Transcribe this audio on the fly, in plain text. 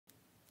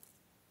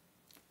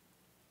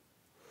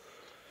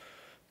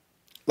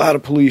lot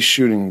of police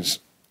shootings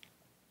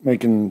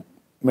making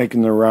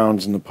their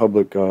rounds in the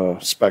public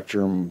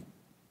spectrum,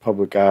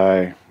 public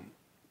eye,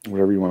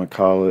 whatever you want to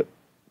call it.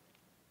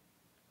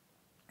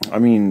 I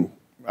mean,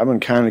 I've been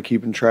kind of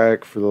keeping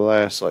track for the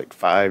last like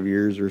 5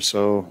 years or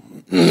so.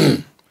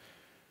 It's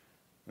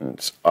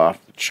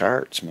off the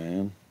charts,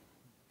 man.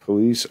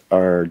 Police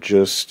are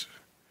just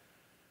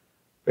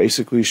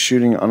basically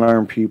shooting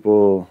unarmed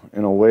people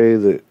in a way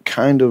that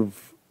kind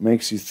of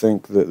makes you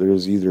think that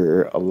there's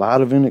either a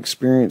lot of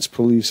inexperienced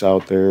police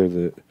out there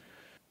that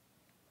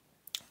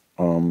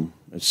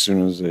as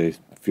soon as they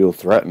feel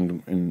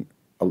threatened, in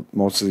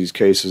most of these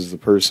cases the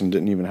person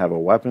didn't even have a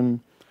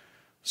weapon,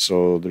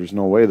 so there's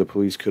no way the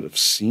police could have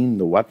seen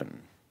the weapon.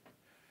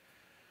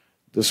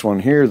 This one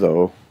here,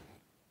 though,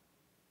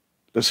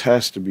 this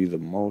has to be the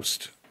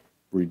most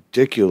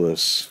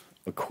ridiculous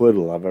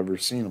acquittal I've ever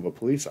seen of a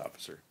police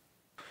officer.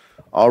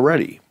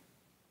 Already.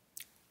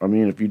 I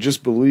mean, if you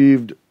just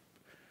believed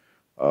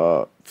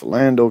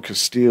Philando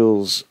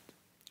Castile's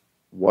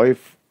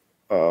wife,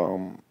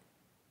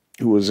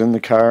 who was in the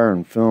car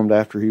and filmed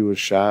after he was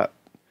shot,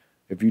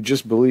 if you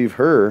just believe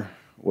her,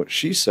 what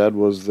she said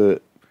was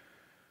that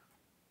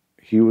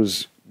he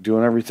was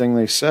doing everything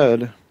they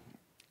said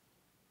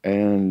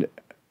and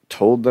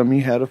told them he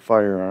had a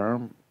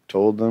firearm,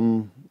 told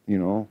them, you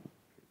know,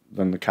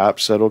 then the cop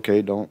said,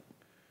 okay, don't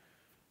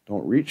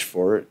reach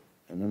for it.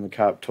 And then the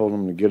cop told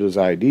him to get his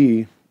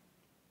ID.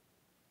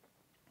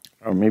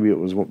 Or maybe it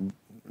was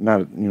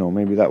not, you know,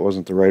 maybe that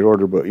wasn't the right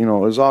order, but, you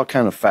know, it was all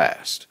kind of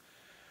fast.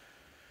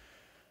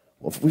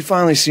 Well, we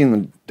finally seen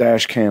the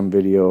dash cam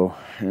video,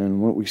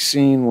 and what we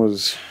seen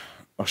was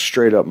a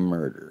straight up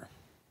murder.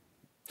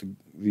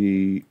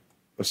 The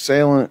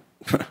assailant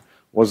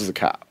was the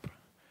cop,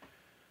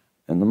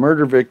 and the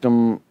murder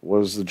victim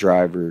was the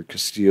driver,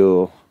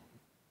 Castile,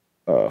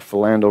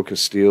 Philando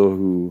Castile,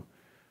 who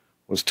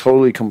was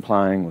totally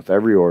complying with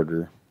every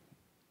order.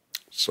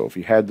 So if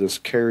he had this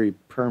carry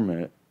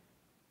permit,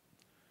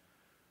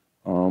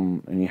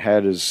 and he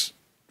had his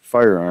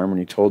firearm, and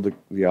he told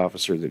the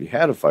officer that he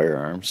had a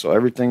firearm, so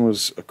everything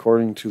was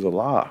according to the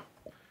law.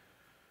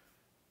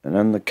 And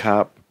then the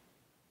cop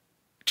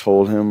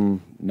told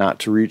him not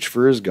to reach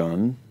for his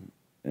gun,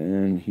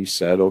 and he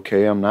said,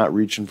 okay, I'm not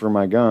reaching for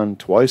my gun,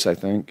 twice, I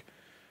think.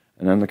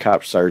 And then the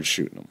cop started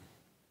shooting him.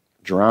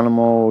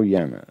 Geronimo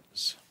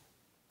Yanez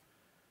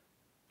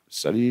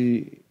said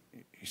he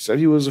said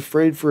he was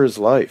afraid for his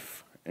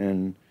life,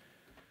 and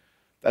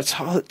that's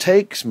all it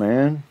takes,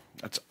 man.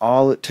 That's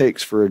all it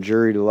takes for a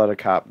jury to let a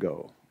cop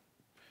go.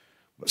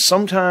 But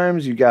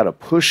sometimes you got to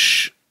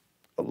push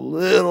a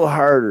little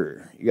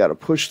harder. You got to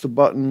push the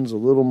buttons a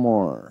little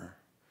more.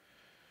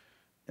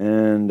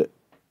 And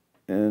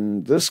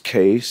in this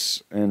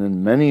case, and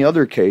in many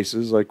other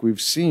cases, like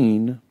we've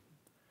seen,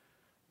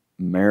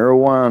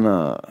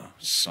 marijuana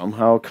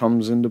somehow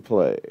comes into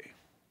play.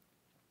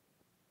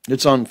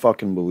 It's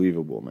unfucking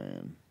believable,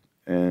 man.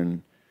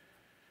 And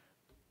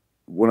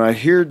when I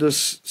heard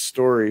this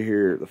story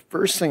here, the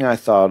first thing I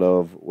thought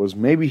of was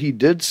maybe he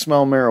did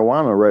smell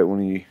marijuana right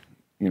when he,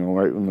 you know,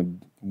 right when the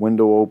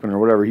window opened or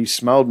whatever. He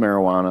smelled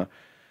marijuana,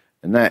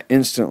 and that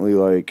instantly,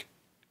 like,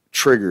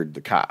 triggered the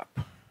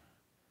cop.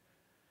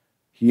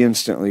 He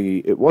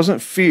instantly, it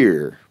wasn't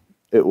fear,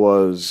 it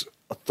was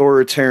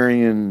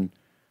authoritarian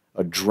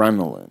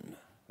adrenaline.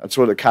 That's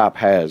what a cop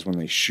has when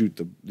they shoot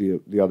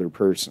the other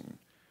person.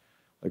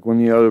 Like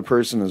when the other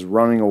person is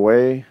running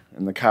away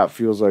and the cop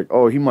feels like,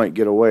 oh, he might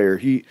get away, or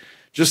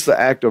just the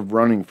act of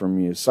running from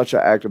me is such an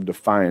act of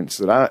defiance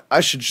that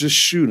I should just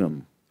shoot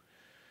him.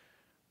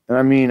 And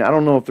I mean, I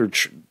don't know if they're,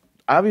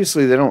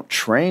 obviously they don't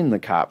train the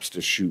cops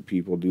to shoot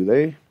people, do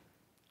they?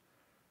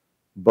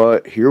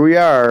 But here we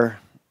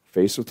are,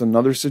 faced with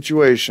another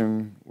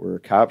situation where a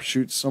cop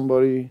shoots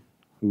somebody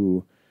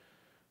who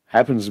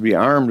happens to be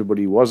armed, but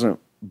he wasn't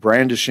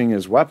brandishing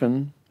his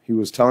weapon. He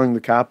was telling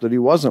the cop that he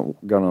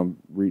wasn't going to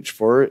reach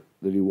for it,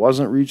 that he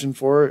wasn't reaching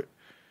for it.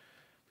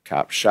 The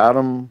cop shot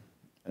him,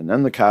 and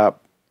then the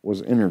cop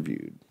was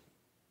interviewed.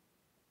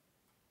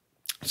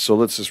 So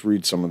let's just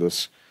read some of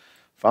this.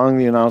 Following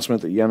the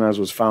announcement that Yanez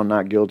was found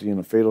not guilty in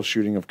a fatal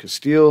shooting of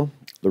Castile,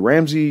 the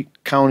Ramsey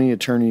County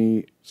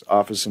Attorney's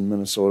Office in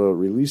Minnesota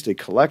released a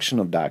collection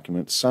of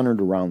documents centered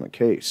around the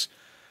case.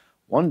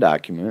 One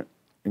document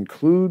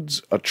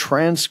includes a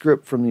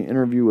transcript from the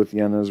interview with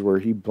Yanez where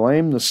he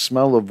blamed the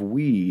smell of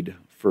weed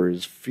for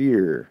his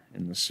fear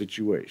in the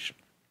situation.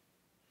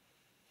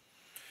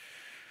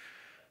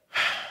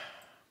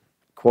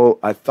 Quote,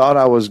 I thought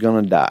I was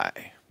going to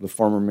die, the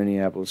former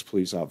Minneapolis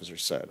police officer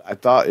said. I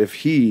thought if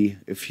he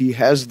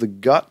has the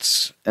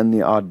guts and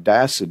the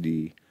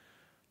audacity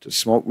to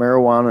smoke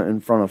marijuana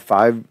in front of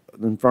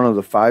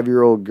the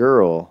 5-year-old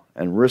girl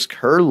and risk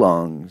her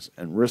lungs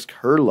and risk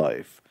her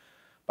life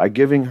by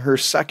giving her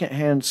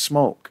secondhand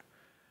smoke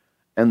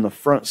and the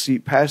front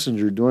seat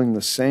passenger doing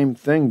the same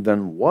thing,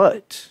 then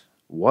what?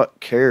 What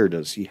care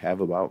does he have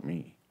about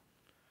me?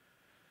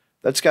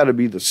 That's got to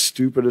be the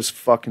stupidest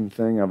fucking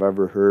thing I've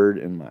ever heard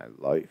in my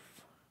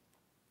life.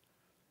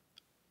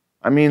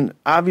 I mean,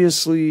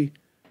 obviously,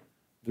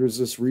 there's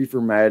this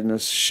reefer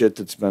madness shit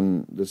that's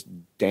been this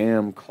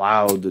damn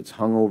cloud that's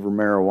hung over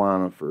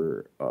marijuana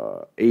for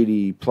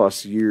 80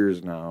 plus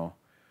years now.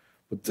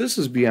 But this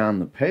is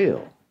beyond the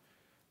pale.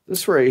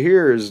 This right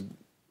here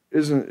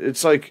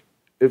it's like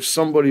if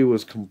somebody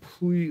was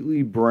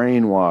completely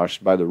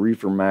brainwashed by the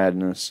reefer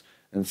madness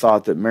and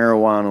thought that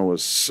marijuana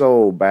was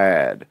so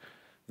bad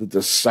that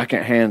the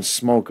secondhand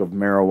smoke of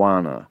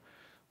marijuana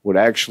would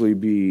actually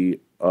be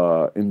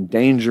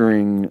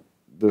endangering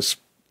this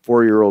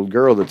 4-year-old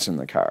girl that's in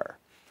the car.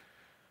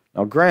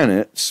 Now,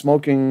 granted,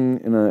 smoking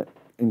in an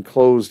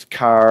enclosed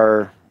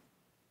car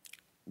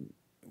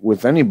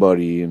with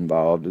anybody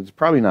involved is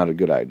probably not a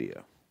good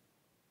idea.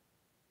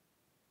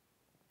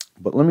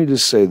 But let me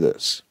just say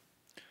this.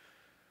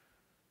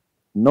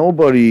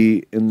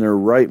 Nobody in their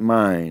right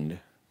mind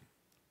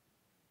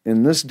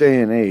in this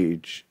day and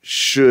age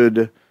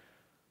should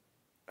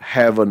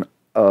have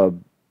a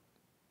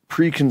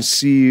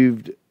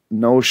preconceived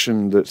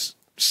notion that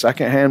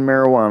secondhand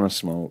marijuana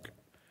smoke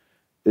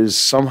is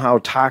somehow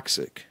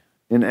toxic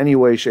in any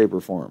way, shape, or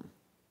form.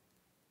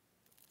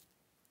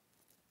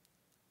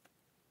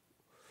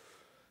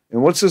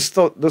 And what's this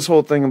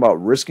whole thing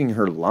about risking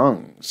her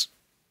lungs?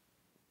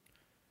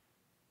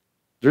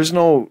 There's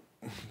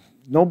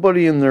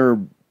nobody in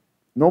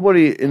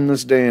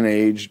this day and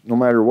age, no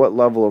matter what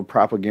level of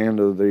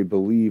propaganda they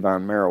believe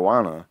on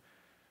marijuana,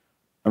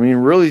 I mean,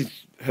 really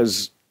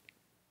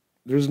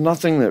there's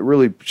nothing that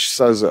really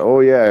says that, oh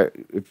yeah,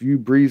 if you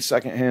breathe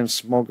secondhand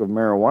smoke of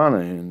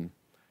marijuana in,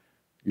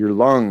 your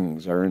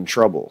lungs are in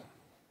trouble.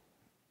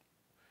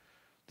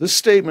 This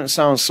statement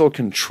sounds so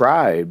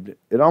contrived,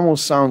 it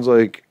almost sounds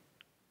like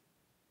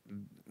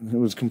it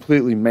was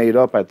completely made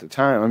up at the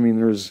time. I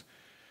mean,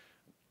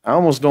 I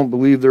almost don't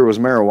believe there was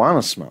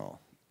marijuana smell,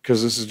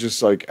 because this is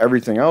just like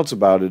everything else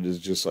about it is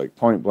just like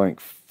point blank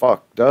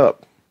fucked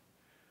up.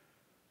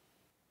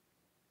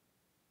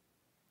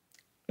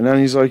 And then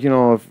he's like, you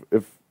know,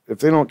 if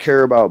they don't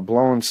care about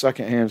blowing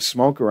secondhand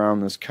smoke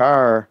around this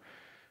car,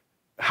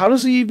 how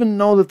does he even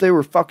know that they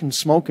were fucking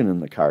smoking in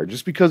the car?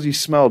 Just because he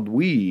smelled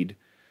weed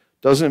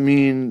doesn't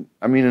mean,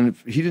 I mean, and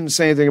he didn't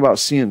say anything about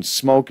seeing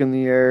smoke in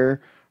the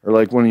air, or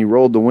like when he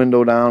rolled the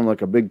window down,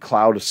 like a big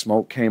cloud of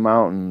smoke came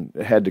out and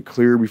it had to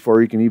clear before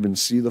he can even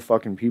see the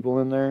fucking people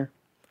in there.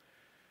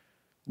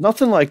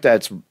 Nothing like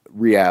that's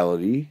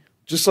reality.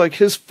 Just like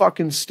his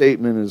fucking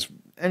statement is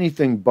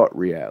anything but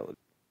reality.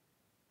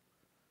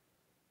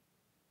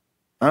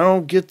 I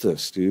don't get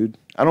this, dude.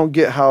 I don't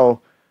get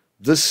how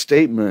this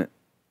statement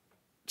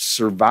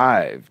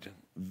survived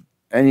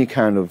any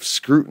kind of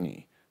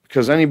scrutiny.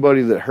 Because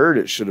anybody that heard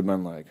it should have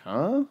been like,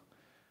 huh?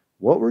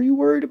 What were you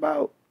worried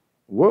about?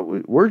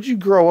 Where'd you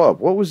grow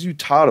up? What was you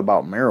taught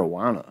about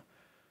marijuana?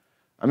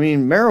 I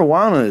mean,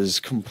 marijuana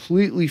is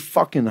completely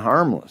fucking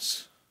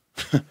harmless.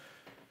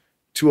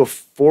 To a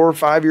 4 or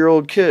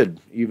 5-year-old kid,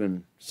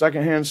 even.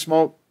 Secondhand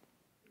smoke,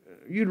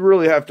 you'd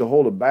really have to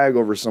hold a bag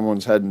over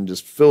someone's head and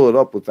just fill it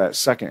up with that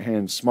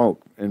secondhand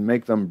smoke and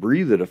make them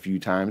breathe it a few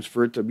times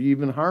for it to be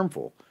even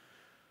harmful.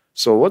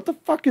 So what the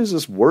fuck is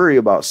this worry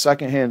about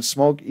secondhand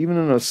smoke, even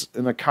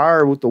in a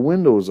car with the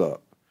windows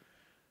up?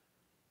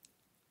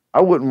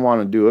 I wouldn't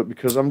want to do it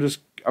because I'm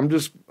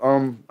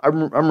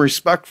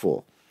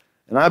respectful.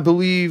 And I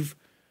believe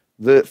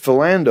that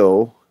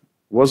Philando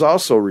was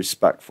also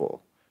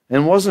respectful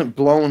and wasn't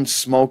blowing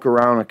smoke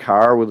around a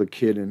car with a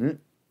kid in it.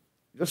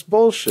 That's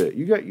bullshit.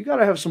 You got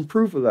to have some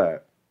proof of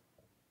that.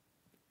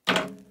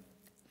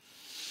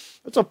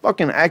 That's a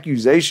fucking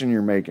accusation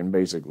you're making,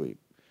 basically.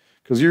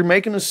 Because you're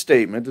making a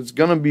statement that's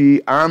going to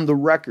be on the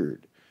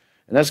record.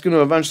 And that's going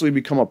to eventually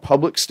become a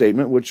public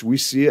statement, which we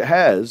see it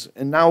has.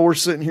 And now we're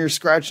sitting here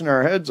scratching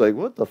our heads like,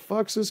 what the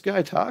fuck's this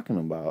guy talking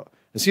about?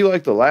 Is he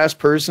like the last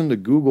person to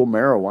Google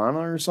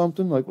marijuana or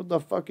something? Like, what the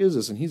fuck is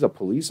this? And he's a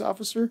police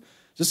officer?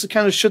 Is this the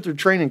kind of shit they're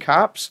training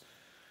cops?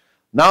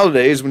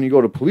 Nowadays, when you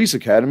go to police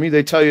academy,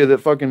 they tell you that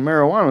fucking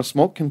marijuana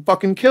smoke can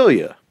fucking kill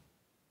you.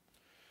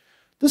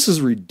 This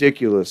is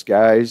ridiculous,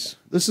 guys.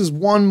 This is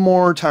one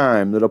more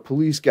time that a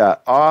police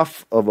got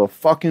off of a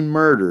fucking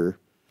murder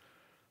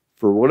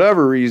for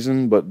whatever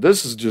reason, but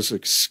this is just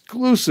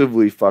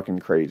exclusively fucking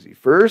crazy.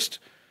 First,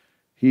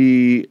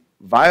 he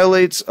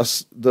violates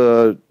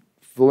the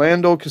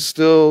Philando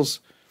Castile's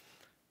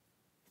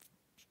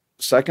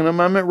Second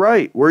Amendment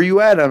right. Where you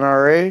at,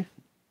 NRA?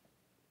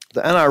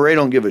 The NRA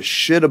don't give a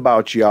shit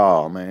about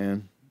y'all,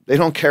 man. They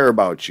don't care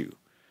about you.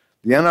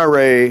 The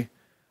NRA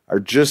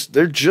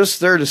they're just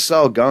there to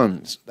sell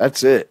guns.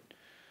 That's it.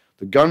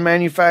 The gun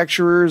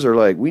manufacturers are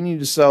like, we need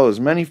to sell as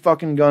many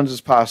fucking guns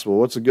as possible.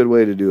 What's a good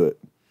way to do it?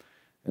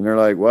 And they're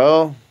like,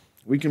 well,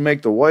 we can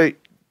make the white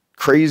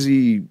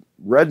crazy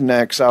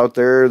rednecks out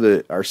there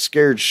that are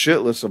scared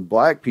shitless of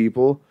black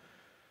people.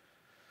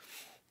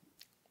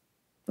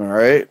 All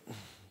right.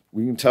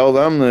 We can tell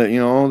them that, you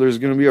know, there's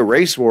going to be a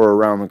race war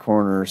around the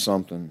corner or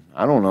something.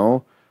 I don't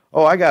know.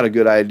 Oh, I got a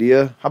good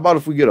idea. How about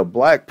if we get a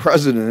black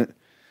president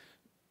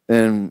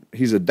and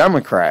he's a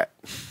Democrat?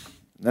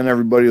 Then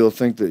everybody will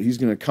think that he's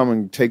going to come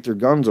and take their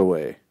guns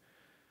away.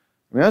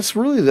 I mean, that's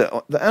really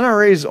the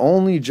NRA's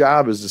only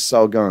job is to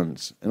sell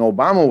guns. And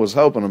Obama was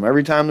helping them.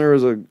 Every time there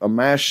was a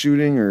mass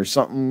shooting or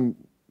something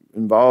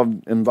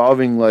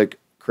involving like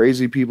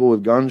crazy people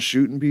with guns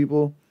shooting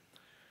people,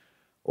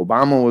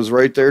 Obama was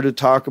right there to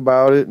talk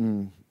about it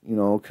and, you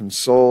know,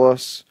 console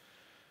us.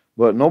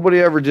 But nobody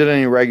ever did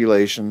any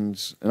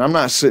regulations. And I'm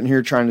not sitting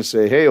here trying to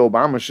say, hey,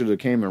 Obama should have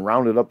came and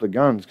rounded up the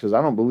guns, because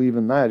I don't believe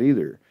in that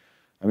either.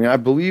 I mean, I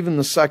believe in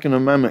the Second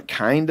Amendment,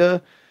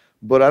 kinda,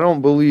 but I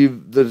don't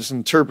believe that its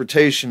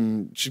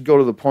interpretation should go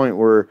to the point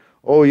where,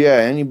 oh yeah,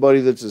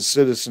 anybody that's a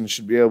citizen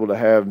should be able to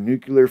have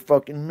nuclear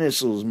fucking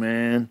missiles,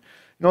 man.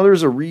 You know,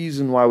 there's a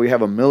reason why we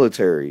have a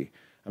military.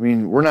 I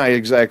mean, we're not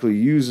exactly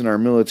using our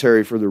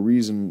military for the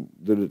reason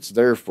that it's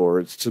there for.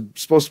 It's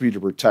supposed to be to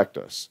protect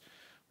us.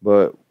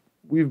 But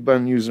we've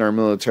been using our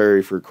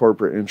military for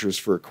corporate interests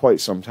for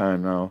quite some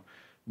time now.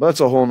 But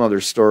that's a whole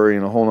nother story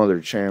and a whole nother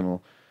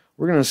channel.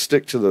 We're going to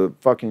stick to the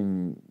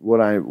fucking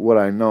what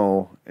I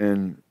know.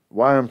 And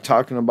why I'm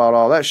talking about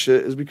all that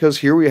shit is because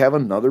here we have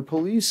another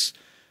police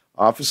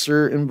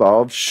officer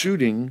involved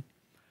shooting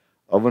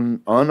of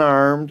an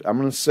unarmed, I'm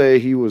going to say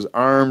he was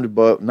armed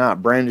but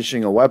not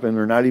brandishing a weapon,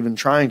 or not even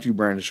trying to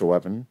brandish a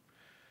weapon.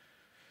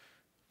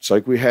 It's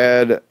like we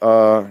had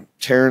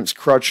Terrence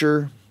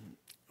Crutcher,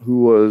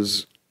 who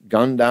was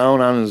gunned down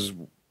on his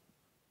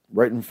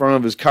right in front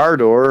of his car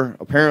door.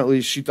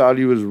 Apparently she thought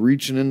he was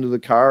reaching into the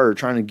car or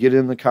trying to get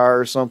in the car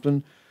or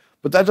something.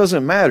 But that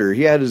doesn't matter.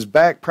 He had his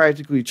back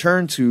practically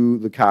turned to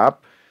the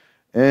cop,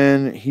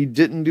 and he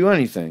didn't do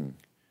anything.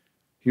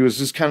 He was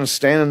just kind of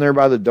standing there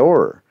by the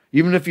door.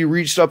 Even if he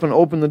reached up and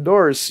opened the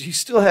doors, he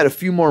still had a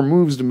few more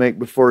moves to make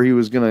before he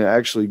was going to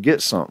actually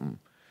get something.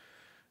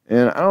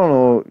 And I don't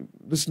know,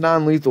 this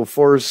non-lethal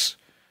force,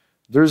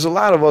 there's a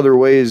lot of other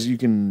ways you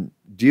can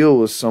deal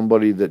with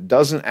somebody that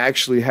doesn't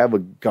actually have a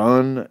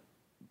gun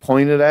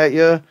pointed at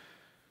you.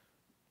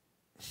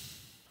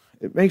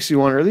 It makes you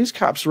wonder, are these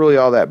cops really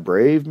all that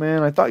brave,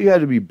 man? I thought you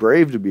had to be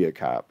brave to be a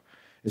cop.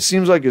 It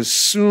seems like as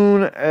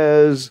soon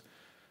as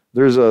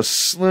there's a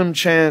slim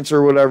chance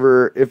or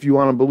whatever, if you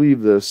want to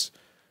believe this,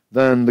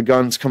 then the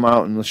guns come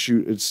out and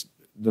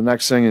the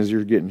next thing is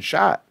you're getting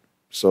shot.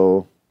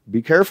 So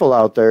be careful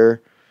out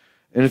there.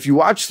 And if you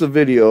watch the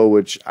video,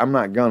 which I'm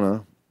not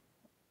gonna,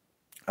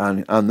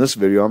 on this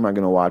video, I'm not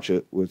gonna watch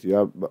it with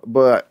you,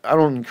 but I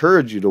don't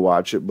encourage you to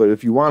watch it. But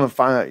if you want to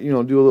find,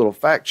 do a little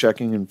fact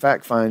checking and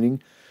fact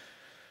finding,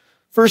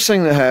 first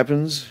thing that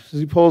happens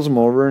is he pulls him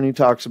over and he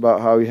talks about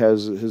how he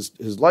has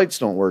his lights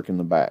don't work in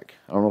the back.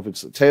 I don't know if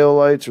it's the tail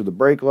lights or the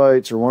brake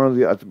lights or one of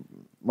the,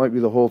 might be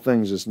the whole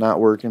thing's just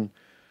not working.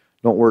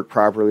 Don't work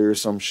properly or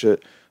some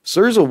shit.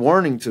 So there's a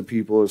warning to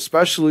people,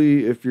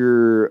 especially if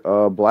you're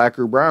black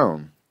or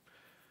brown.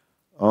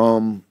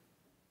 I'm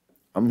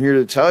here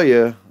to tell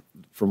you,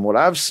 from what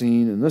I've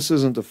seen, and this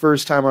isn't the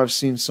first time I've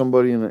seen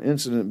somebody in an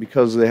incident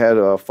because they had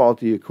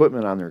faulty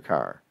equipment on their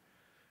car.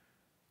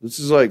 This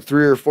is like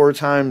 3 or 4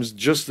 times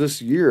just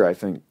this year, I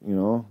think,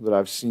 that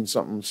I've seen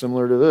something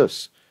similar to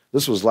this.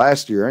 This was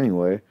last year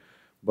anyway.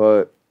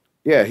 But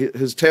yeah,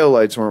 his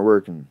taillights weren't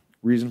working.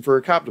 Reason for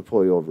a cop to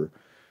pull you over.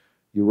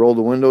 You roll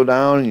the window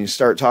down and you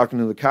start talking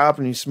to the cop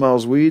and he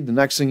smells weed. The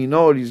next thing you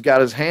know, he's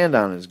got his hand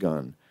on his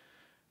gun.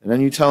 And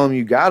then you tell him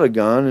you got a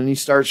gun and he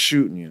starts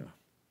shooting you.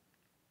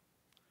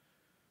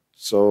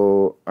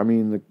 So, I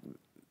mean,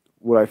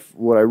 what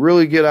I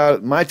really get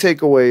out, my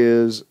takeaway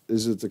is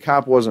that the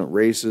cop wasn't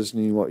racist,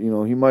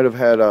 and he might have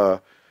had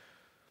a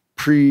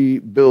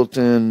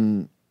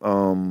pre-built-in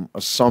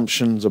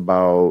assumptions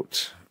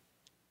about,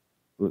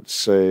 let's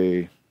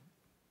say,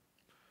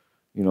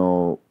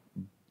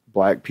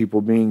 black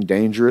people being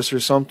dangerous or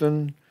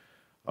something.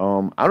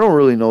 I don't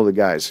really know the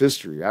guy's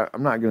history.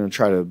 I'm not going to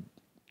try to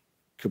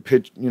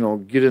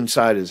get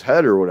inside his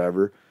head or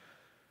whatever.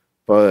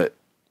 But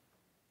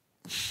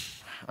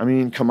I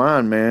mean, come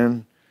on,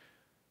 man.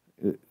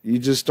 You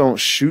just don't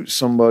shoot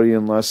somebody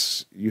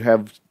unless you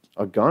have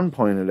a gun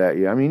pointed at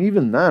you. I mean,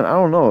 even then, I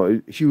don't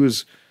know. It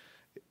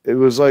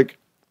was like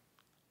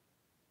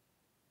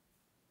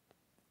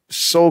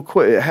so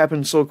quick. It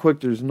happened so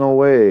quick. There's no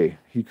way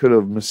he could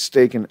have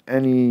mistaken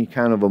any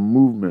kind of a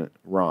movement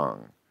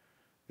wrong.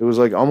 It was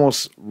like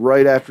almost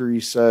right after he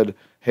said,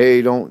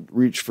 "Hey, don't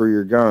reach for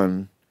your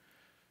gun."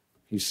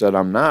 He said,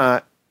 "I'm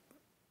not."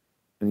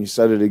 And he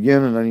said it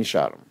again, and then he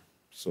shot him.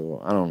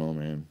 So, I don't know,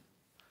 man.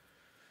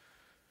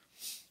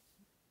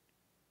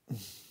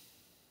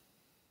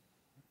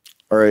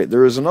 All right, there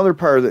was another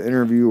part of the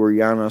interview where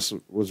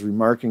Yanis was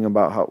remarking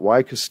about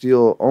why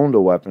Castile owned a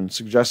weapon,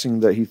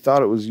 suggesting that he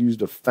thought it was used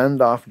to fend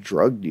off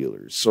drug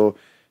dealers. So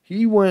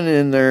he went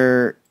in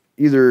there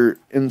either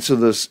into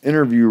this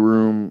interview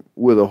room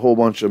with a whole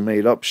bunch of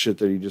made-up shit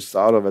that he just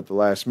thought of at the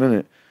last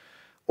minute,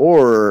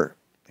 or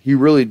he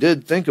really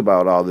did think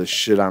about all this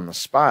shit on the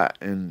spot,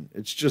 and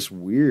it's just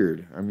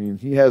weird. I mean,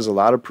 he has a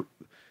lot of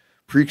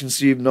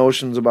preconceived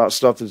notions about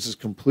stuff that's just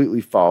completely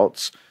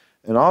false,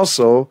 and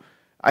also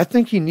I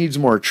think he needs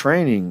more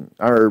training,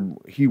 or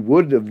he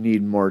would have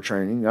needed more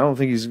training. I don't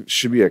think he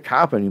should be a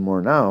cop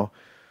anymore now.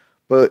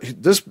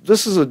 But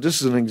this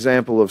is an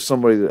example of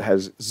somebody that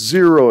has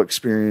zero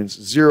experience,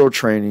 zero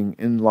training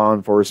in law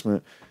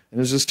enforcement, and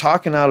is just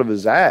talking out of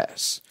his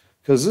ass.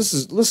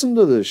 Because listen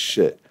to this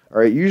shit. All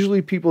right,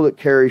 usually people that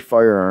carry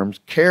firearms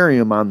carry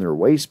them on their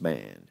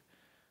waistband.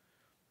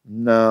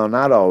 No,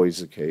 not always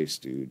the case,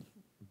 dude.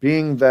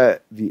 Being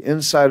that the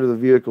inside of the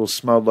vehicle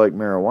smelled like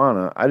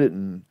marijuana, I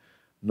didn't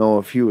know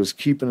if he was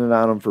keeping it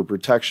on him for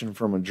protection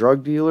from a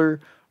drug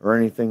dealer or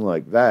anything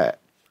like that,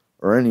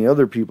 or any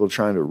other people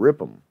trying to rip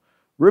him.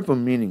 Rip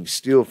him meaning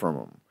steal from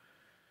him.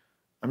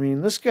 I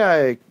mean, this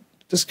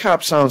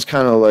cop sounds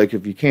kind of like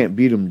if you can't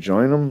beat him,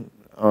 join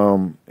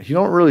him. He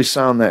don't really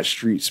sound that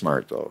street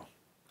smart, though.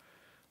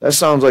 That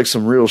sounds like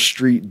some real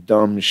street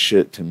dumb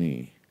shit to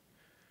me.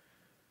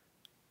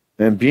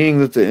 And being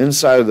that the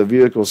inside of the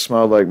vehicle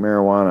smelled like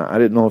marijuana, I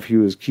didn't know if he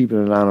was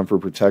keeping it on him for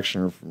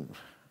protection or from...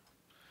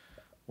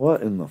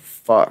 What in the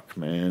fuck,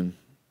 man?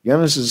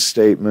 Yanez's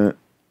statement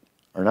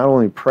are not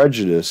only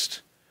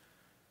prejudiced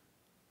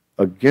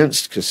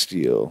against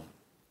Castile.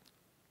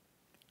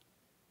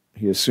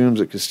 He assumes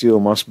that Castile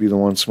must be the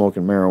one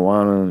smoking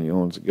marijuana and he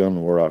owns a gun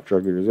to ward off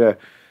drug dealers. Yeah,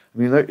 I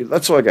mean,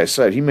 that's like I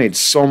said. He made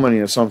so many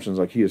assumptions.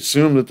 Like, he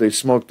assumed that they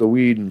smoked the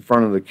weed in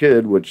front of the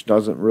kid, which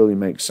doesn't really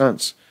make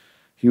sense.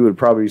 He would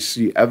probably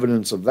see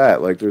evidence of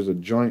that. Like, there's a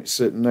joint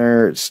sitting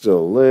there. It's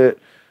still lit.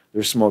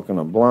 They're smoking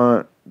a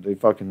blunt.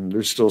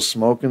 They're still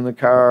smoking the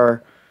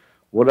car.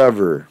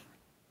 Whatever.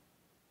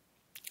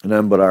 And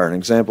then, but are an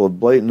example of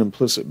blatant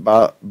implicit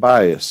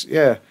bias.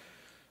 Yeah,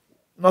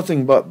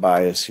 nothing but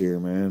bias here,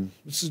 man.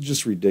 This is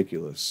just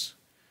ridiculous.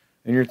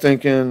 And you're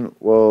thinking,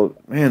 well,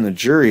 man, the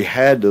jury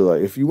had to,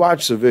 like, if you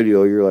watch the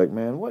video, you're like,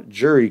 man, what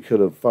jury could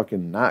have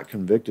fucking not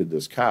convicted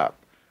this cop?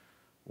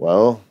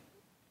 Well,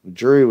 the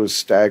jury was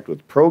stacked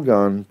with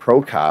pro-gun,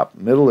 pro-cop,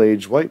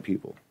 middle-aged white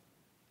people.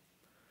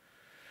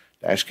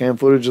 Dashcam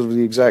footage of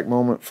the exact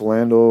moment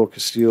Philando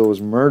Castile was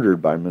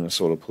murdered by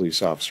Minnesota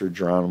police officer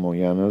Geronimo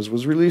Yanez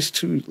was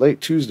released late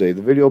Tuesday.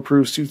 The video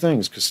proves two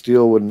things.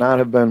 Castile could not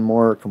have been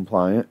more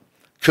compliant,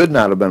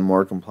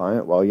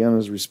 while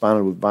Yanez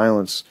responded with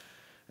violence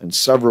and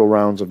several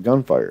rounds of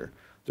gunfire.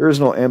 There is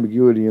no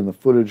ambiguity in the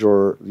footage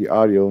or the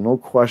audio. No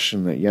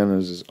question that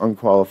Yanez is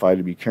unqualified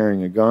to be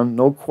carrying a gun.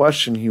 No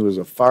question he was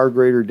a far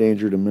greater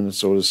danger to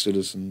Minnesota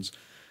citizens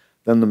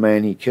than the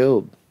man he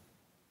killed.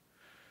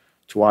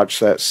 To watch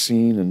that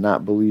scene and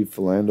not believe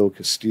Philando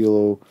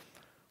Castile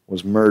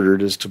was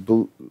murdered is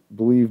to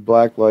believe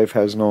black life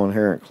has no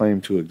inherent claim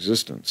to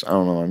existence. I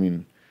don't know. I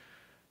mean,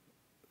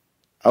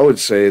 I would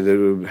say that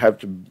it would have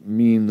to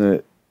mean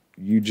that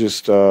you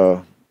just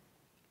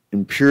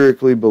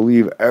empirically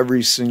believe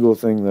every single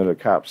thing that a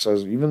cop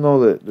says, even though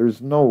that there's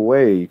no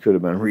way he could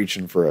have been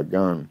reaching for a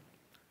gun.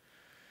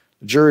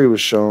 The jury was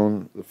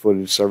shown the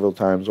footage several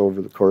times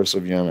over the course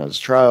of Yanez's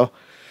trial,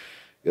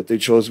 yet they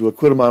chose to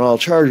acquit him on all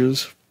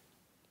charges.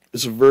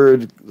 It's a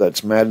verdict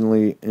that's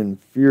maddeningly,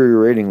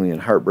 infuriatingly,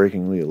 and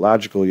heartbreakingly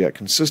illogical, yet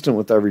consistent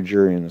with every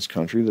jury in this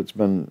country that's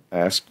been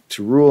asked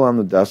to rule on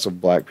the deaths of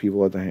black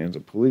people at the hands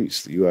of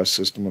police. The U.S.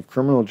 system of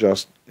criminal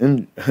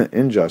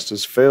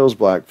injustice fails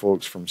black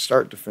folks from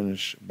start to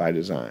finish by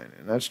design.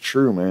 And that's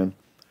true, man.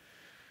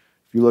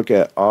 If you look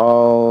at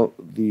all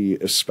the,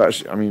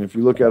 if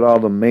you look at all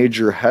the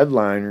major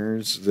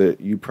headliners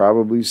that you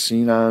probably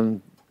seen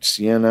on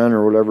CNN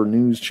or whatever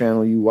news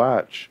channel you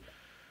watch,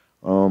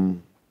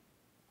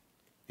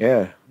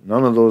 yeah,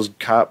 none of those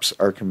cops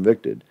are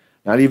convicted.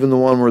 Not even the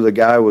one where the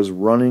guy was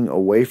running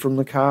away from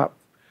the cop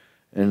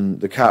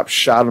and the cop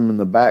shot him in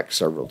the back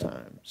several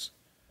times.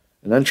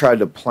 And then tried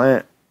to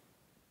plant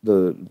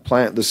the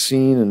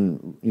scene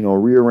and,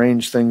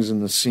 rearrange things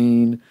in the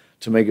scene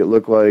to make it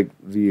look like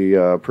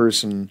the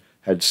person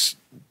had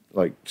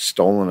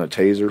stolen a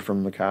taser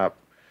from the cop.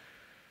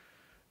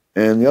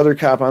 And the other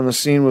cop on the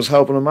scene was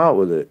helping him out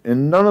with it.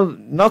 And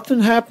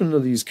nothing happened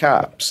to these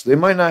cops. They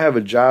might not have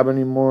a job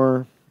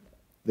anymore.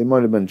 They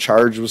might have been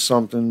charged with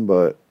something,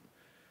 but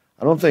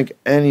I don't think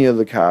any of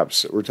the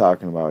cops that we're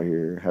talking about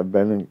here have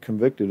been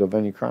convicted of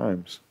any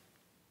crimes.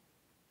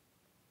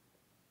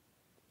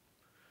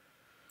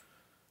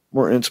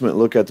 More intimate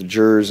look at the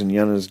jurors in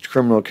Yanez's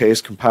criminal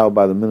case compiled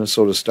by the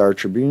Minnesota Star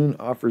Tribune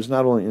offers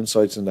not only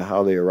insights into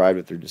how they arrived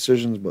at their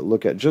decisions, but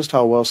look at just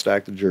how well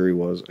stacked the jury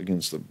was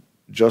against the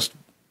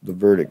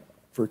verdict.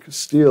 For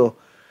Castile,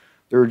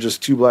 there were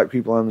just two black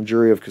people on the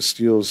jury of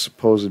Castile's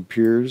supposed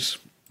peers.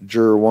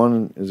 Juror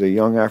 1 is a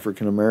young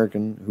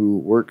African-American who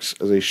works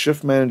as a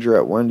shift manager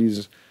at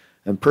Wendy's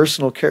and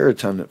personal care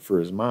attendant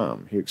for his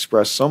mom. He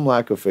expressed some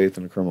lack of faith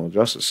in the criminal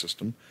justice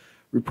system,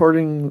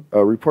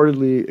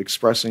 reportedly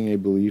expressing a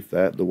belief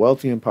that the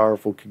wealthy and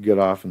powerful could get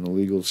off in the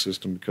legal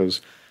system because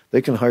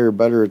they can hire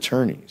better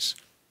attorneys.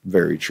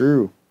 Very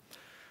true.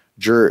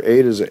 Juror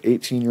 8 is an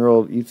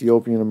 18-year-old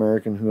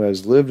Ethiopian-American who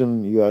has lived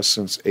in the U.S.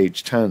 since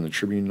age 10. The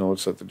Tribune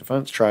notes that the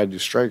defense tried to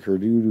strike her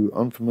due to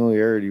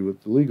unfamiliarity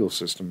with the legal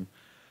system,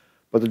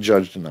 but the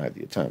judge denied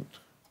the attempt.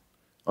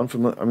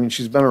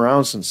 She's been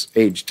around since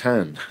age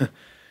 10.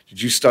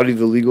 Did you study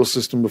the legal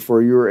system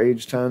before you were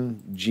age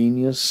 10?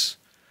 Genius.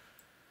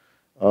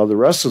 The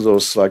rest of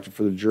those selected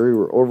for the jury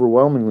were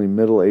overwhelmingly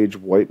middle-aged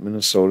white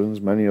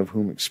Minnesotans, many of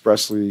whom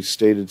expressly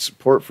stated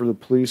support for the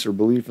police or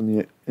belief in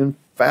the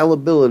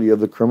infallibility of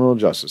the criminal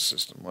justice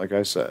system. Like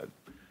I said,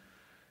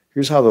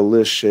 here's how the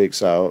list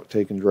shakes out,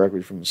 taken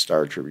directly from the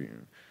Star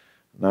Tribune.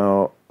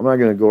 Now, I'm not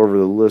going to go over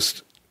the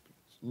list,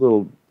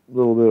 little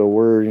bit of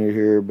word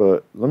here,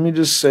 but let me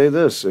just say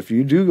this. If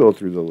you do go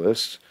through the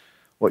list,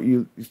 what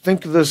you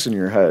think of this in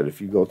your head if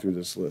you go through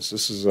this list.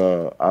 This is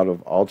out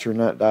of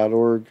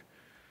alternet.org.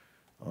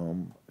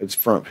 It's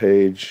front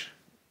page.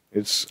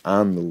 It's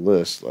on the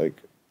list,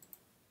 like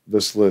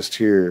this list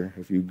here.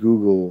 If you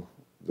Google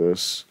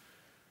this,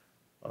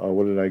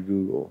 what did I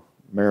Google?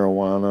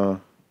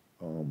 Marijuana,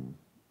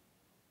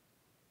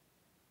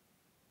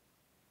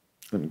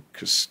 and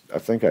I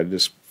think I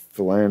just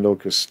Philando,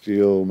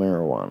 Castile,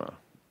 marijuana.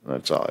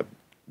 That's all I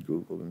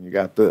Googled, and you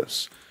got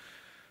this.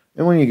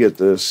 And when you get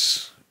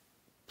this,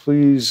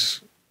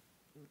 please,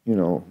 you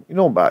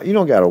don't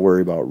got to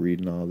worry about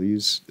reading all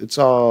these. It's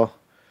all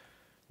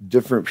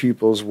different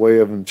people's way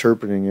of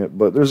interpreting it,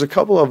 but there's a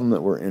couple of them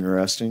that were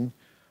interesting.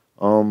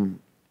 And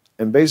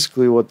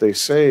basically what they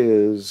say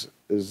is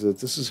that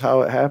this is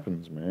how it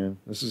happens, man.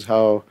 This is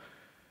how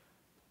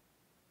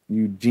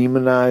you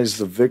demonize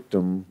the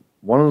victim.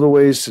 One of the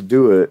ways to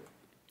do it,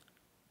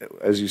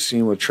 as you've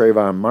seen with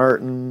Trayvon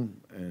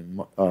Martin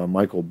and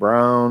Michael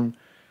Brown,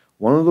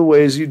 one of the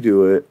ways you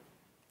do it,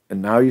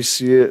 and now you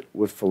see it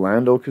with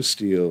Philando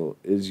Castile,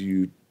 is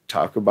you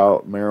talk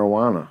about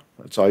marijuana.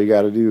 That's all you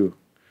got to do.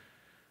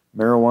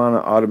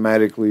 Marijuana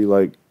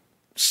automatically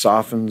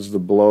softens the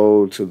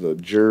blow to the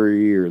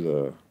jury or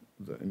the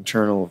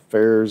internal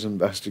affairs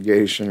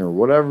investigation or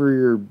whatever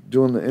you're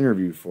doing the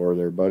interview for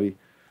there, buddy.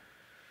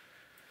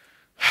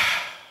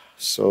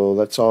 So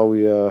that's all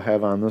we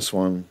have on this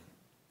one.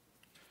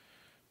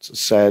 It's a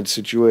sad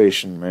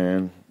situation,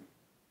 man.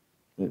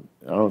 I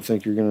don't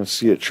think you're going to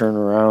see it turn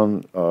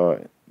around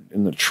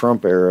in the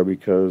Trump era,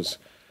 because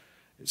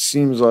it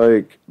seems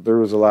like there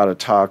was a lot of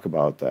talk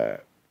about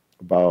that,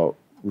 about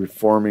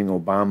reforming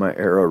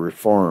Obama-era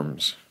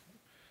reforms.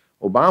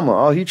 Obama,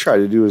 all he tried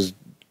to do is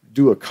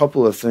do a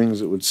couple of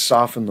things that would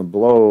soften the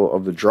blow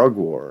of the drug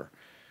war,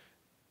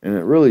 and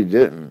it really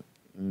didn't.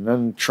 And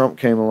then Trump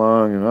came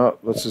along and,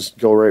 let's just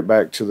go right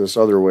back to this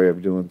other way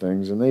of doing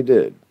things, and they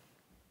did.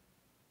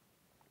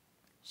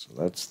 So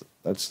that's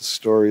the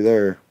story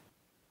there.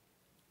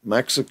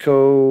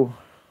 Mexico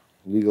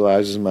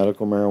legalizes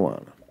medical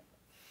marijuana.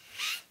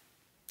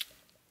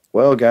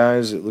 Well,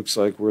 guys, it looks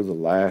like we're the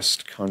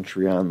last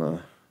country on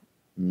the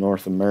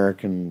North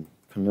American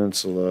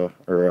peninsula,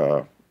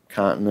 or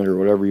continent, or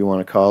whatever you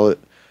want to call it.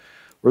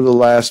 We're the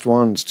last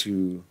ones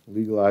to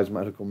legalize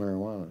medical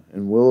marijuana.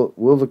 And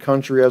will the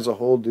country as a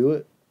whole do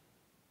it?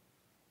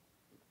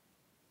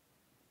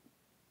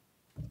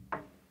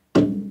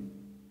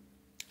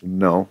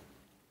 No.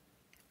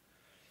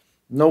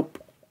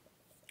 Nope.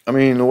 I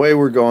mean, the way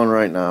we're going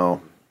right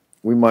now,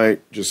 we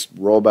might just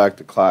roll back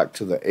the clock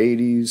to the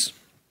 80s,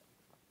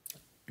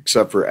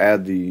 except for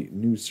add the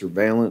new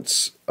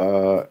surveillance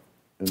and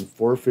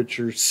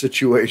forfeiture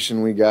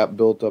situation we got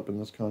built up in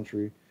this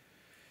country.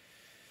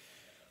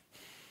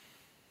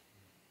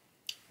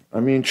 I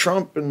mean,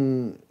 Trump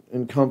and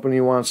company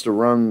wants to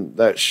run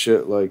that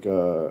shit like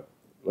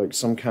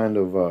some kind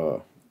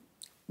of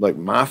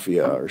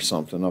mafia or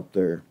something up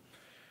there.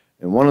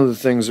 And one of the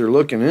things they're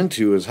looking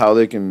into is how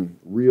they can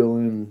reel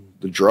in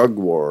the drug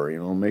war,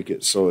 make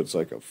it so it's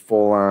like a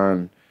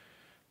full-on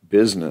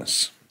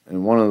business.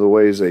 And one of the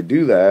ways they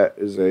do that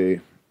is they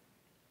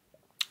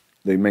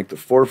make the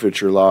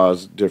forfeiture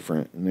laws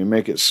different, and they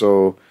make it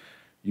so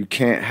you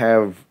can't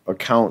have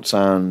accounts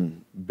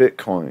on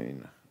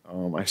Bitcoin.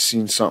 I've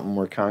seen something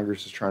where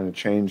Congress is trying to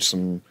change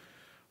some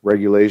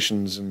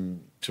regulations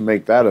and to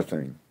make that a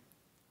thing.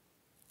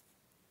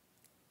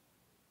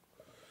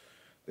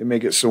 They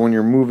make it so when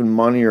you're moving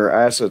money or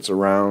assets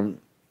around,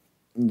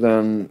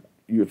 then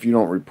if you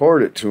don't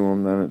report it to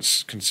them, then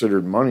it's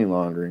considered money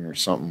laundering or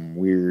something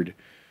weird.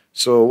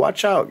 So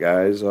watch out,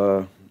 guys.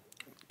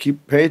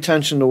 Pay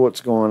attention to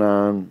what's going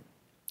on.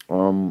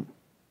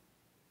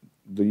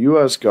 The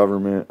U.S.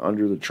 government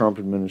under the Trump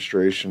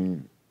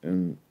administration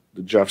and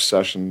the Jeff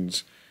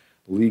Sessions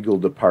legal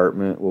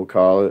department, we'll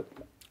call it,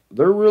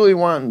 they're really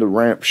wanting to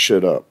ramp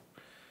shit up.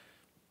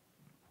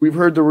 We've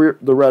heard the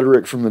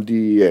rhetoric from the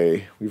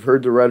DEA. We've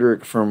heard the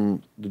rhetoric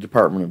from the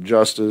Department of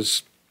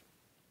Justice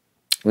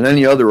and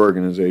any other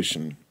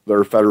organization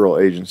or federal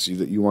agency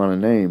that you want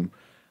to name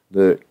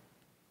that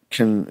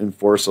can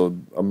enforce a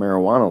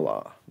marijuana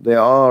law. They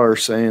all are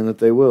saying that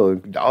they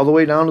will, all the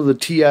way down to the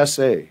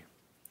TSA.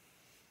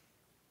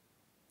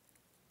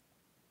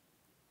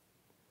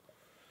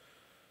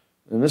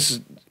 And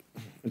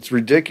it's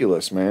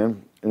ridiculous,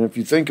 man. And if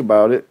you think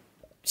about it,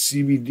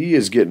 CBD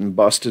is getting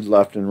busted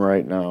left and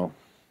right now.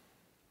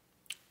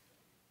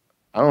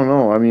 I don't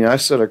know. I mean, I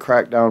said a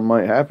crackdown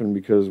might happen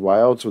because why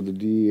else would the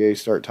DEA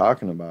start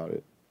talking about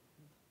it?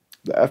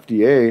 The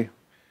FDA,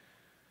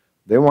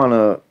 they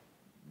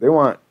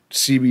want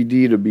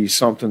CBD to be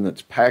something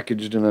that's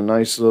packaged in a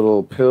nice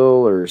little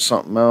pill or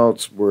something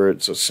else where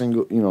it's a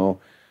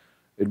single,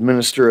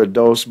 administer a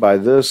dose by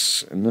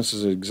this, and this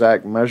is the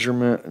exact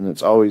measurement, and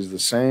it's always the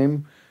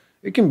same.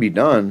 It can be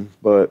done,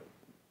 but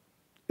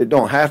it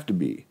don't have to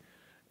be.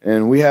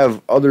 And we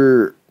have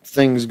other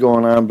things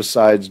going on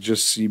besides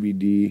just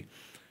CBD.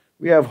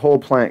 We have whole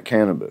plant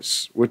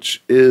cannabis,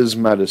 which is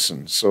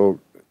medicine. So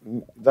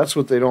that's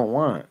what they don't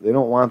want. They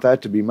don't want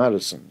that to be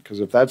medicine. Because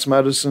if that's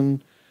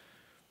medicine,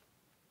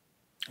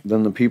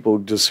 then the people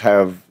just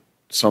have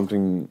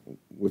something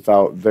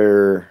without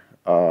their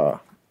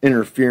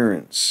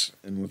interference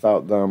and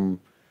without them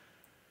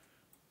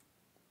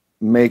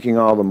making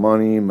all the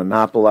money,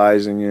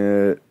 monopolizing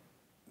it.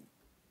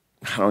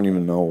 I don't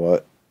even know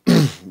what.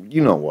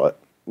 You know what.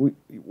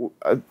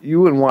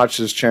 You wouldn't watch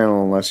this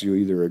channel unless you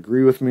either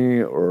agree with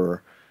me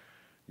or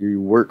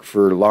you work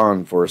for law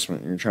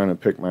enforcement and you're trying to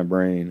pick my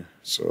brain.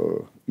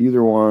 So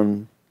either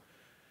one,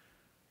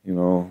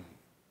 you're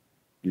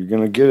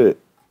going to get it.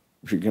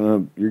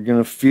 You're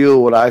gonna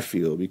feel what I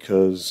feel,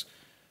 because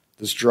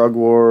this drug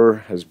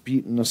war has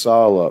beaten us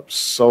all up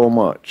so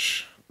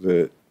much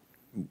that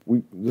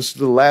this is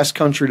the last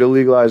country to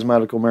legalize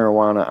medical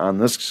marijuana on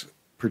this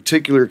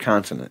particular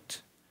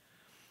continent.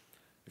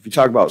 If you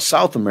talk about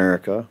South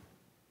America,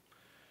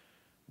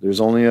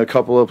 there's only a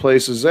couple of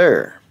places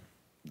there.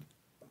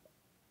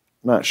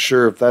 Not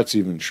sure if that's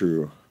even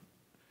true.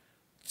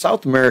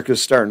 South America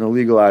is starting to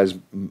legalize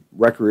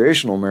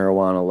recreational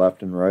marijuana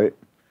left and right.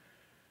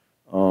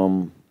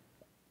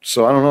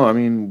 So I don't know. I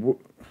mean,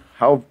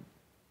 how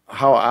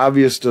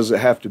obvious does it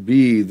have to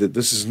be that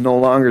this is no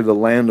longer the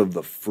land of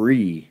the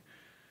free?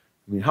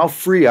 I mean, how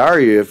free are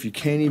you if you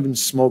can't even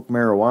smoke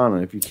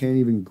marijuana, if you can't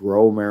even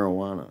grow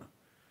marijuana?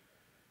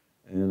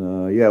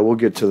 And yeah, we'll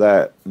get to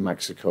that,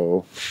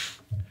 Mexico.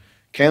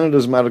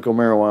 Canada's medical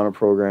marijuana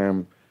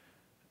program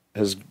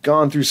has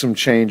gone through some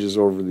changes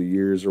over the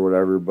years or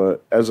whatever,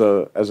 but as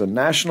a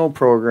national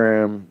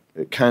program,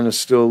 it kind of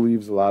still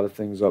leaves a lot of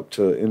things up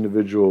to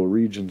individual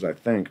regions, I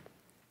think.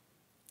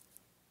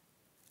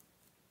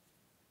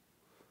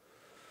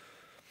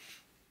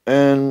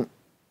 And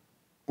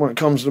when it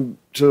comes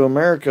to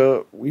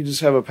America, we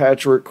just have a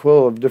patchwork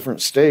quilt of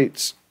different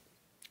states.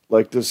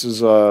 Like this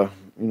is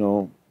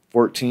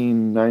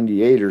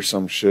 1498 or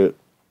some shit.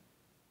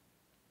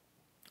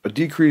 A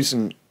decree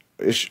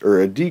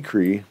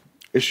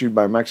issued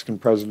by Mexican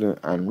President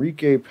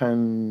Enrique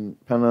Pena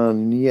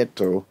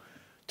Nieto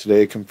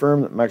today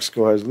confirmed that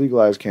Mexico has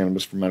legalized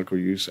cannabis for medical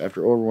use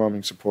after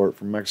overwhelming support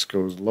from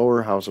Mexico's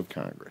lower house of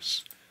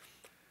Congress.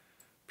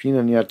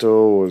 Pena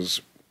Nieto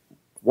was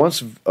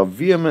once a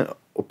vehement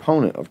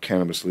opponent of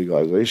cannabis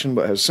legalization,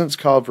 but has since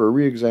called for a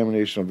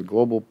re-examination of the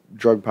global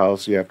drug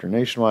policy after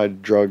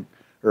nationwide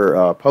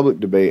public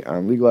debate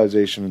on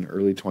legalization in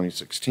early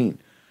 2016.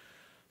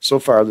 So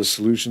far, the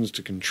solutions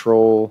to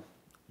control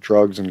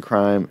drugs and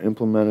crime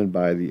implemented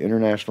by the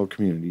international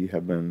community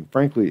have been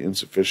frankly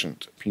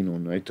insufficient, Pena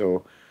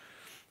Nieto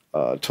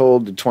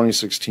told the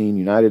 2016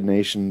 United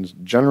Nations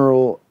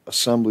General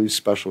Assembly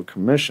Special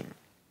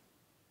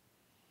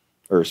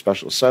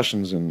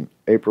Sessions in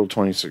April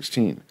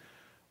 2016.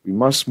 We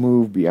must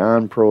move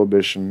beyond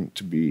prohibition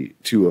to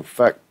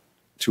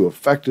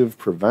effective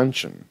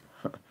prevention.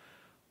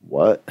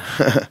 What?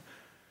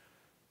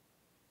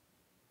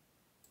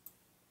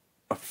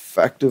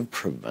 Effective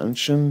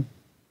prevention?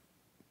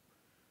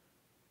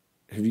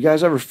 Have you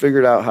guys ever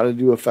figured out how to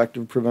do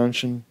effective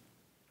prevention?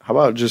 How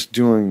about just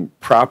doing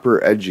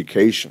proper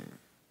education?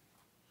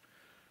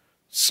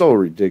 So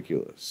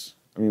ridiculous.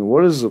 I mean,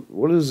 what is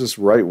this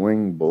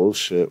right-wing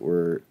bullshit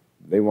where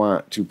they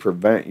want to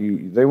prevent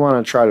you? They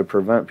want to try to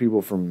prevent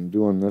people from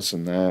doing this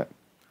and that.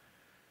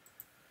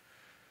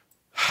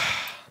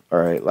 All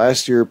right,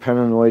 last year,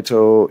 Pena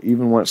Nieto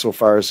even went so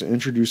far as to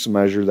introduce a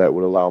measure that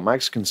would allow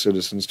Mexican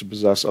citizens to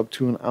possess up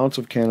to an ounce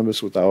of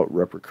cannabis without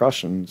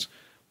repercussions,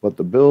 but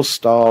the bill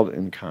stalled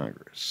in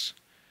Congress.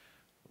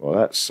 Well,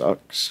 that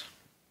sucks.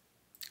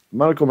 The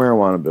medical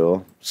marijuana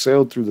bill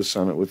sailed through the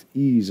Senate with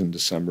ease in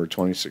December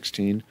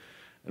 2016,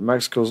 and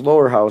Mexico's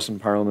lower house in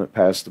Parliament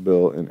passed the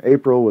bill in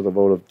April with a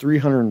vote of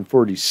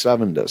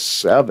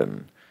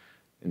 347-7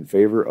 in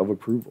favor of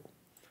approval.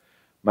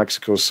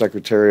 Mexico's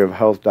Secretary of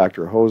Health,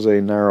 Dr.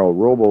 Jose Naro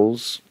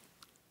Robles,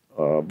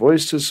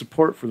 voiced his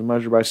support for the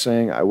measure by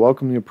saying, "I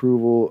welcome the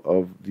approval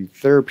of the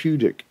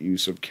therapeutic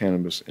use of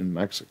cannabis in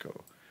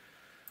Mexico."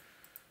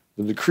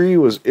 The decree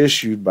was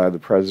issued by the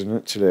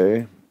president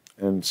today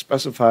and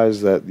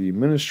specifies that the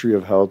Ministry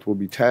of Health will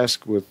be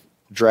tasked with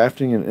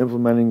drafting and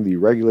implementing the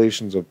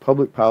regulations of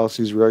public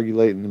policies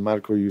regulating the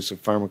medical use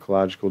of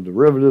pharmacological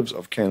derivatives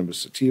of cannabis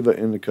sativa,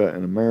 indica,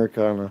 and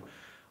Americana,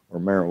 or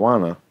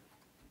marijuana,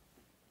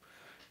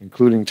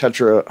 including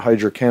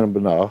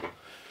tetrahydrocannabinol,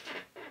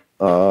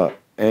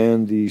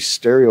 and the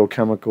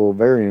stereochemical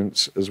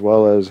variants, as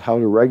well as how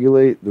to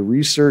regulate the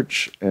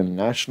research and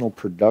national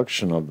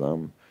production of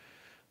them.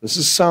 This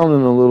is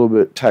sounding a little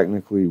bit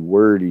technically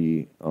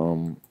wordy.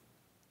 Come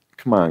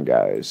on,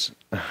 guys.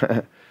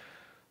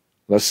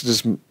 Let let's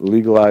just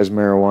legalize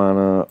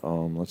marijuana.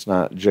 Let's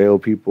not jail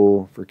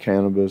people for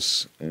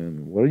cannabis.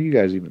 And what are you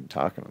guys even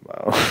talking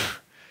about?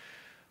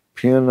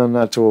 Pena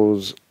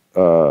Neto's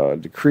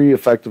decree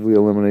effectively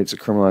eliminates the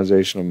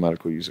criminalization of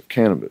medical use of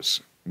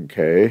cannabis.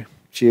 Okay.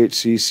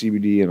 THC,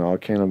 CBD, and all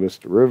cannabis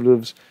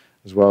derivatives,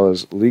 as well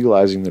as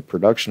legalizing the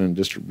production and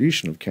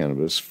distribution of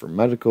cannabis for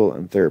medical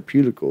and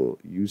therapeutical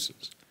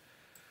uses.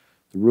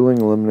 The ruling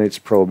eliminates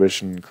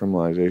prohibition and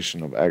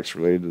criminalization of acts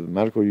related to the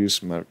medical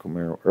use of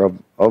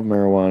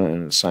marijuana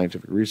and its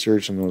scientific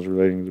research and those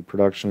relating to the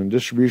production and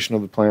distribution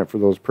of the plant for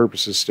those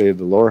purposes, stated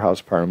the lower house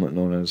of parliament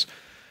known as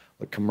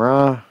La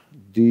Cámara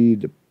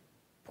de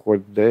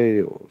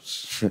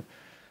Diputados.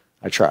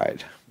 I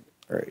tried.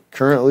 All right.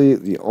 Currently,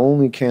 the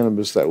only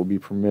cannabis that will be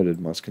permitted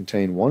must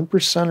contain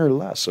 1% or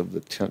less of the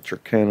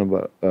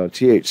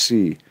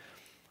THC.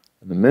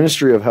 And the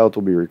Ministry of Health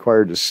will be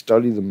required to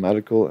study the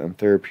medical and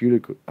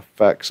therapeutic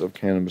effects of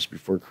cannabis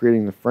before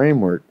creating the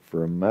framework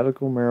for a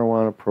medical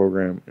marijuana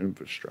program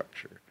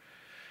infrastructure.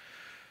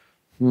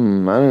 I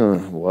don't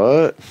know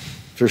what.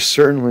 There's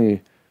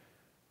certainly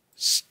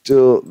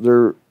still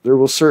there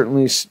will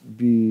certainly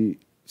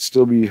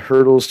still be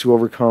hurdles to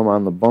overcome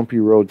on the bumpy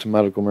road to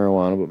medical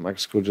marijuana, but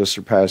Mexico just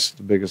surpassed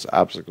the biggest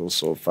obstacles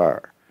so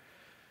far.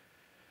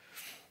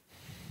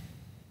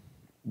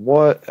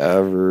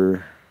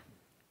 Whatever.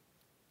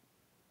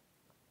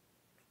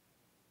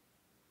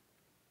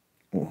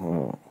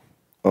 Oh,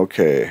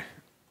 okay.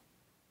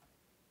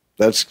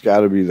 That's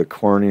got to be the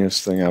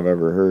corniest thing I've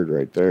ever heard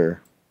right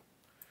there.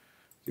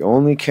 The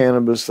only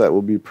cannabis that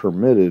will be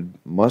permitted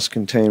must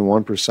contain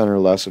 1% or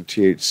less of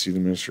THC. The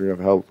Ministry of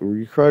Health will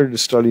be required to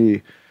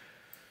study.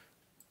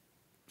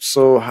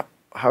 So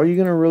how are you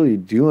going to really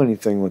do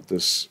anything with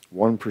this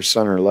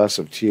 1% or less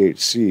of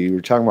THC?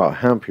 We're talking about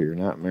hemp here,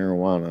 not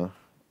marijuana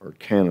or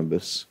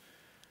cannabis.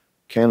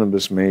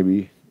 Cannabis,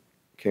 maybe.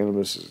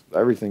 Cannabis is,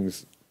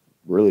 everything's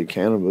really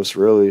cannabis,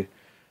 really.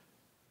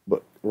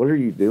 But what are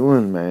you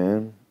doing,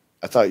 man?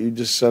 I thought you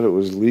just said it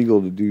was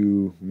legal to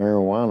do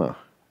marijuana.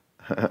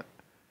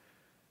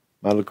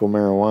 Medical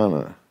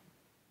marijuana.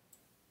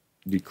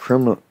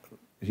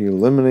 He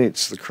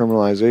eliminates the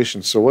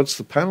criminalization. So what's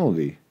the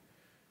penalty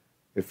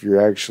if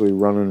you're actually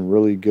running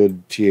really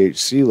good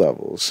THC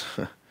levels?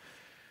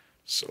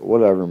 So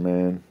whatever,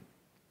 man.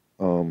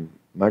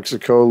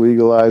 Mexico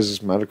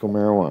legalizes medical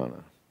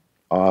marijuana.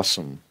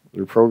 Awesome.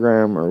 Their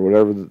program, or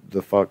whatever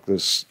the fuck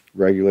this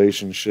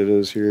regulation shit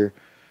is here,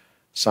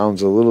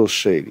 sounds a little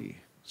shady.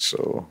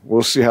 So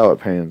we'll see how it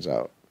pans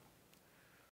out.